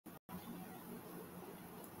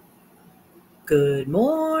Good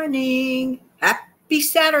morning. Happy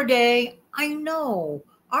Saturday. I know.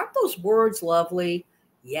 Aren't those words lovely?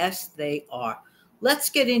 Yes, they are.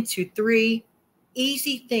 Let's get into three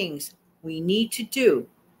easy things we need to do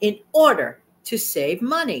in order to save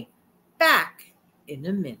money. Back in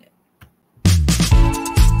a minute.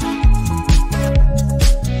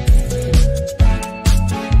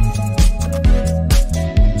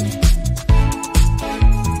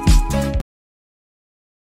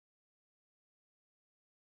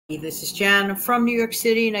 This is Jan from New York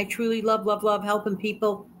City, and I truly love helping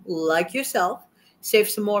people like yourself save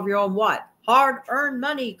some more of your own what? Hard earned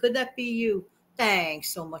money. Could that be you?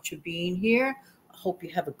 Thanks so much for being here. I hope you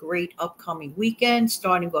have a great upcoming weekend,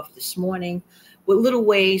 starting off this morning with little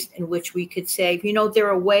ways in which we could save. There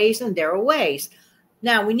are ways and there are ways.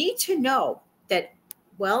 Now, we need to know that,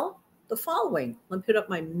 the following. Let me put up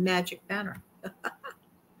my magic banner.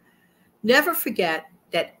 Never forget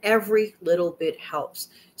that every little bit helps.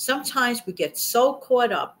 Sometimes we get so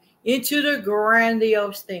caught up into the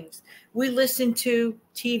grandiose things. We listen to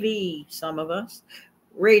TV, some of us,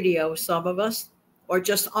 radio, some of us, or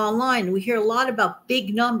just online. We hear a lot about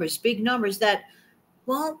big numbers that,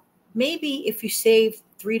 maybe if you save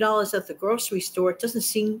 $3 at the grocery store, it doesn't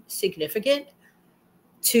seem significant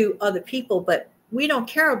to other people, but we don't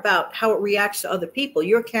care about how it reacts to other people.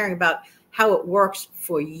 You're caring about how it works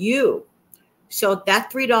for you. So that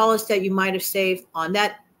 $3 that you might have saved on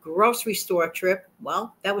that grocery store trip,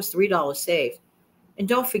 that was $3 saved. And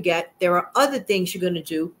don't forget, there are other things you're going to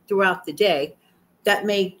do throughout the day that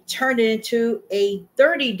may turn it into a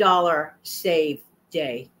 $30 save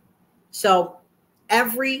day. So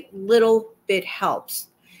every little bit helps.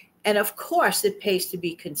 And of course, it pays to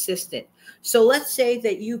be consistent. So let's say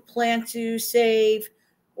that you plan to save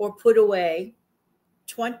or put away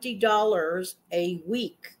 $20 a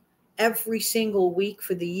week every single week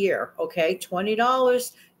for the year. Okay,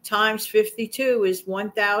 $20 times 52 is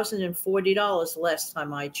 $1,040 last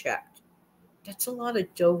time I checked. That's a lot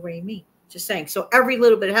of do-re-mi. Just saying. So every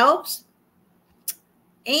little bit helps.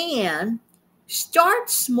 And start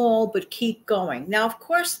small, but keep going. Now, of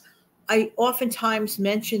course, I oftentimes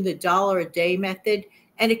mention the dollar a day method,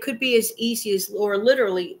 and it could be as easy as, or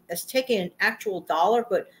literally as taking an actual dollar,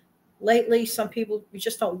 but lately some people, we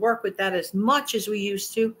just don't work with that as much as we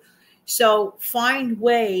used to. So find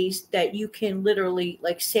ways that you can literally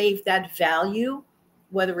save that value,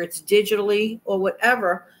 whether it's digitally or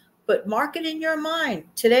whatever, but mark it in your mind.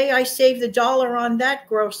 Today I saved $1 on that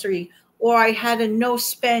grocery, or I had a no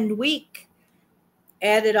spend week.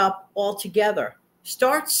 Add it up all together.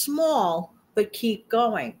 Start small, but keep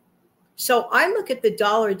going. So I look at the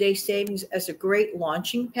dollar a day savings as a great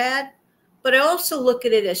launching pad, but I also look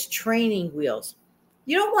at it as training wheels.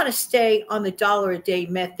 You don't want to stay on the dollar a day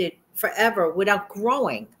method forever without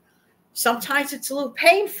growing. Sometimes it's a little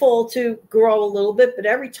painful to grow a little bit, but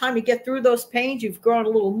every time you get through those pains, you've grown a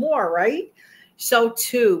little more, right? So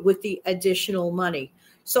too with the additional money.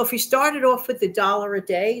 So if you started off with $1 a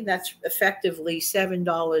day, that's effectively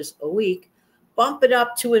 $7 a week, bump it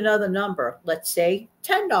up to another number, let's say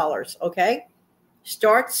 $10, okay?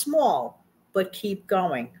 Start small, but keep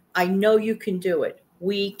going. I know you can do it.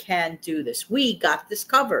 We can do this. We got this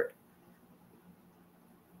covered.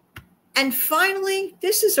 And finally,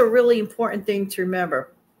 this is a really important thing to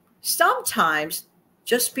remember. Sometimes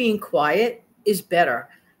just being quiet is better.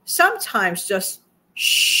 Sometimes just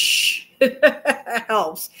shh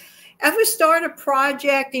helps. Ever start a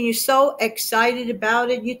project and you're so excited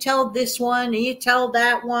about it, you tell this one and you tell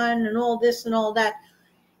that one and all this and all that.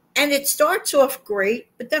 And it starts off great,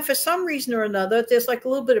 but then for some reason or another, there's a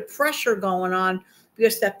little bit of pressure going on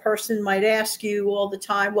because that person might ask you all the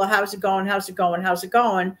time, well, how's it going? How's it going? How's it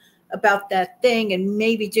going? About that thing, and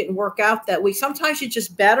maybe it didn't work out that way. Sometimes you're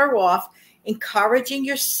just better off encouraging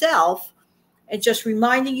yourself and just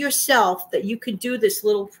reminding yourself that you can do this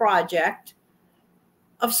little project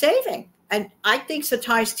of saving. And I think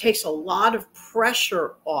sometimes it takes a lot of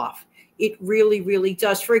pressure off. It really, really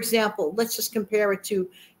does. For example, let's just compare it to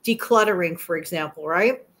decluttering, for example,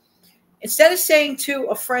 right? Instead of saying to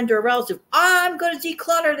a friend or a relative, I'm going to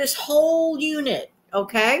declutter this whole unit,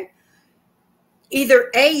 okay?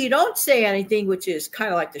 Either A, you don't say anything, which is kind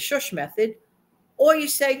of like the shush method, or you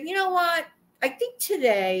say, you know what? I think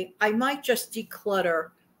today I might just declutter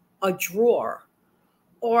a drawer.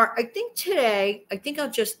 Or I think today, I'll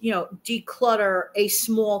just, declutter a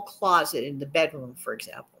small closet in the bedroom, for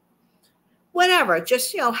example. Whatever,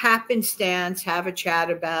 just, happenstance, have a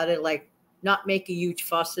chat about it, not make a huge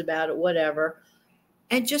fuss about it, whatever.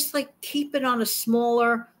 And just keep it on a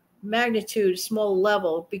smaller magnitude, small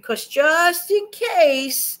level, because just in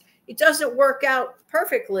case it doesn't work out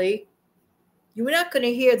perfectly, You're not going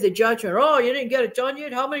to hear the judgment. Oh, you didn't get it done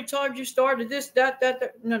yet. How many times you started this, that?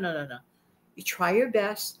 No, no, no, no. You try your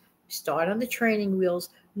best. Start on the training wheels.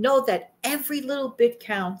 Know that every little bit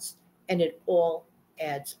counts and it all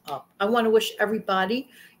adds up. I want to wish everybody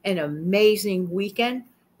an amazing weekend.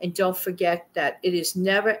 And don't forget that it is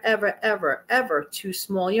never, ever, ever, ever too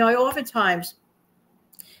small. I oftentimes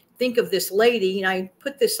think of this lady, and I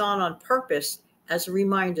put this on purpose as a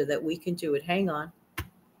reminder that we can do it. Hang on.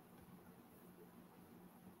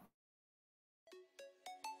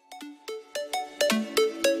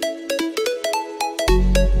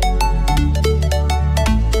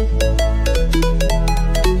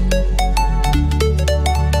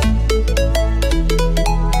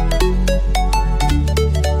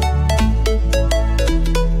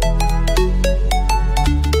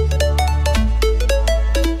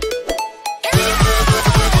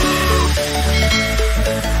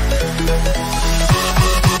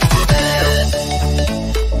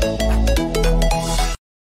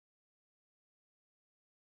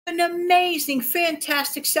 An amazing,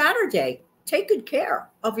 fantastic Saturday. Take good care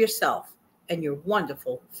of yourself and your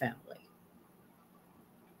wonderful family.